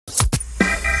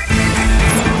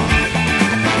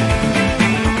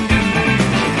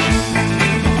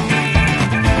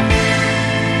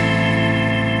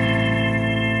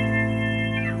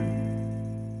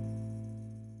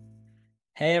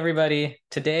Hey everybody,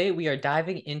 today we are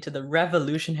diving into the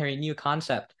revolutionary new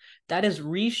concept that is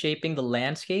reshaping the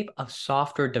landscape of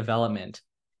software development,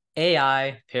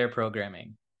 AI pair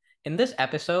programming. In this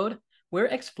episode, we're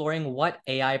exploring what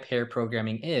AI pair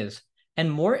programming is,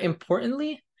 and more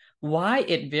importantly, why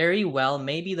it very well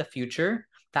may be the future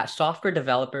that software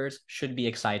developers should be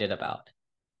excited about.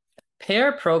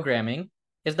 Pair programming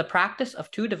is the practice of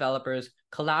two developers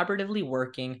collaboratively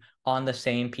working on the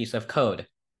same piece of code.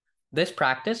 This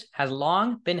practice has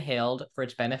long been hailed for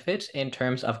its benefits in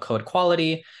terms of code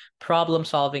quality, problem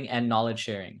solving, and knowledge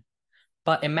sharing.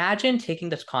 But imagine taking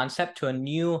this concept to a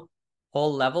new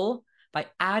whole level by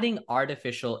adding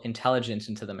artificial intelligence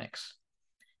into the mix.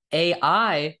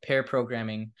 AI pair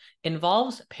programming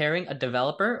involves pairing a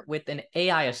developer with an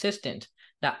AI assistant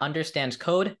that understands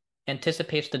code,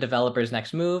 anticipates the developer's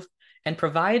next move, and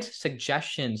provides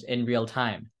suggestions in real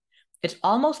time. It's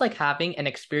almost like having an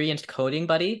experienced coding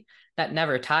buddy that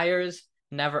never tires,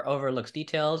 never overlooks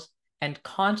details, and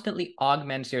constantly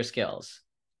augments your skills.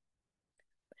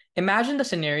 Imagine the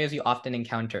scenarios you often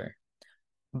encounter: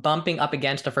 bumping up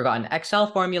against a forgotten Excel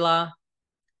formula,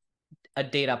 a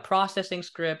data processing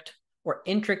script, or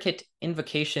intricate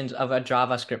invocations of a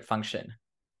JavaScript function.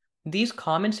 These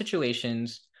common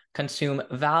situations consume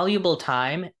valuable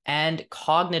time and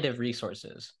cognitive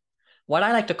resources, what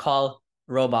I like to call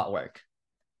robot work.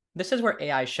 This is where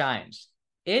AI shines.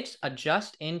 It's a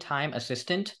just-in-time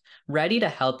assistant ready to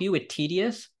help you with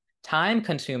tedious,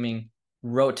 time-consuming,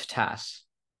 rote tasks.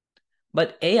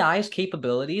 But AI's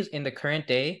capabilities in the current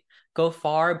day go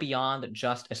far beyond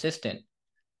just assistant.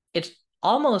 It's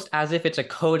almost as if it's a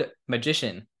code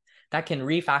magician that can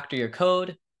refactor your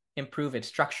code, improve its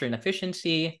structure and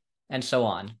efficiency, and so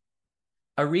on.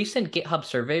 A recent GitHub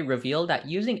survey revealed that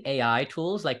using AI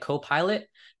tools like Copilot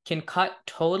can cut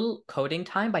total coding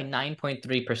time by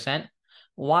 9.3%,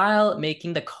 while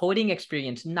making the coding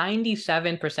experience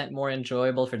 97% more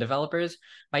enjoyable for developers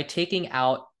by taking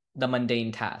out the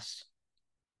mundane tasks.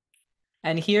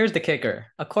 And here's the kicker.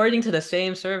 According to the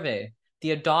same survey,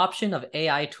 the adoption of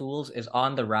AI tools is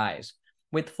on the rise,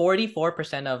 with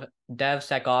 44% of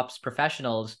DevSecOps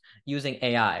professionals using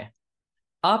AI,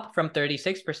 up from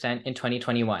 36% in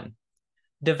 2021.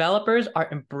 Developers are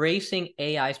embracing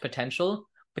AI's potential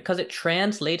because it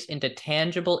translates into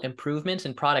tangible improvements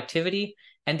in productivity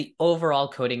and the overall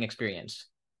coding experience.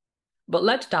 But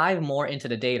let's dive more into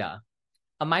the data.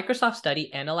 A Microsoft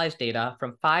study analyzed data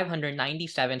from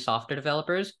 597 software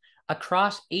developers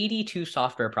across 82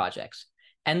 software projects,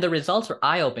 and the results were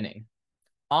eye-opening.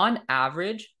 On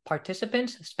average,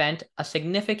 participants spent a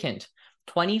significant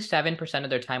 27% of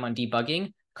their time on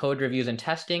debugging, code reviews, and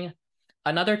testing.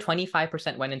 Another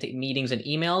 25% went into meetings and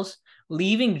emails,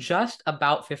 leaving just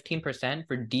about 15%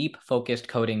 for deep, focused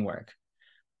coding work.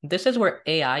 This is where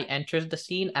AI enters the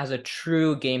scene as a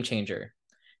true game changer.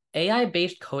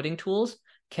 AI-based coding tools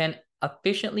can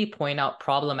efficiently point out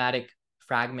problematic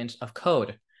fragments of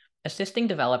code, assisting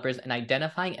developers in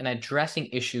identifying and addressing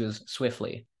issues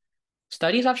swiftly.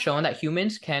 Studies have shown that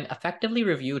humans can effectively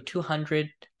review 200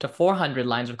 to 400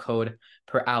 lines of code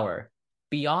per hour.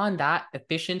 Beyond that,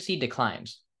 efficiency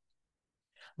declines.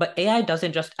 But AI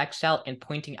doesn't just excel in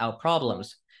pointing out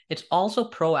problems. It's also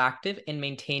proactive in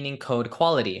maintaining code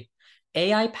quality.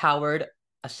 AI-powered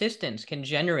assistants can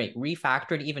generate,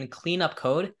 refactor, and even clean up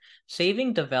code,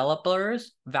 saving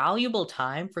developers valuable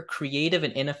time for creative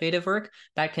and innovative work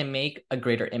that can make a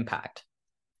greater impact.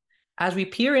 As we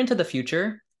peer into the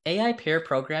future, AI pair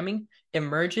programming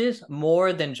emerges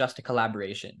more than just a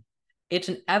collaboration. It's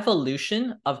an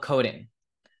evolution of coding.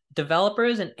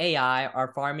 Developers and AI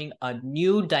are forming a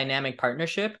new dynamic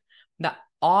partnership that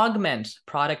augments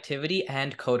productivity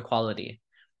and code quality.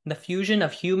 The fusion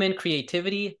of human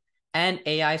creativity and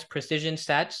AI's precision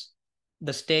sets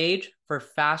the stage for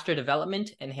faster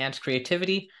development, enhanced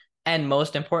creativity, and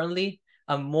most importantly,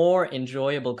 a more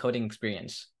enjoyable coding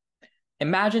experience.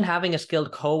 Imagine having a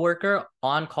skilled coworker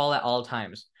on call at all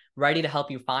times, ready to help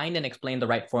you find and explain the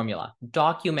right formula,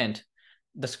 document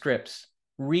the scripts,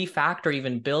 refactor,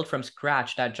 even build from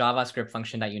scratch that JavaScript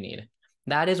function that you need.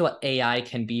 That is what AI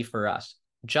can be for us.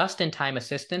 Just-in-time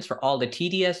assistance for all the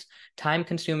tedious,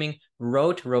 time-consuming,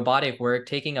 rote robotic work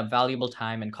taking up valuable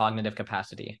time and cognitive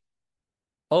capacity.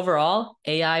 Overall,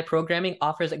 AI programming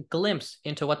offers a glimpse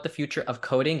into what the future of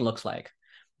coding looks like.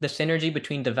 The synergy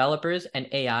between developers and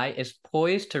AI is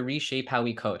poised to reshape how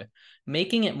we code,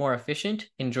 making it more efficient,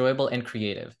 enjoyable, and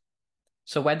creative.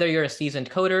 So whether you're a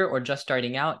seasoned coder or just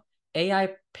starting out, AI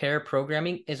pair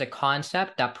programming is a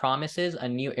concept that promises a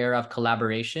new era of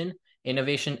collaboration,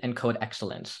 innovation, and code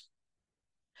excellence.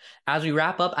 As we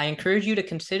wrap up, I encourage you to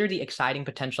consider the exciting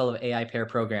potential of AI pair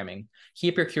programming.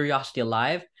 Keep your curiosity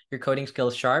alive, your coding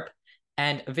skills sharp,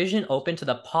 and vision open to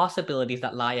the possibilities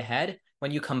that lie ahead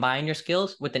when you combine your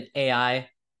skills with an AI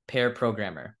pair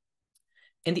programmer.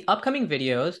 In the upcoming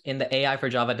videos in the AI for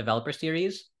Java Developer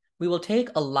series, we will take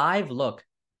a live look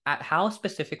at how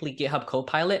specifically GitHub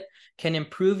Copilot can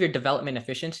improve your development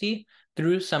efficiency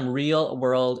through some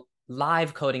real-world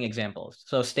live coding examples.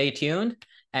 So stay tuned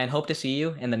and hope to see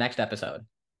you in the next episode.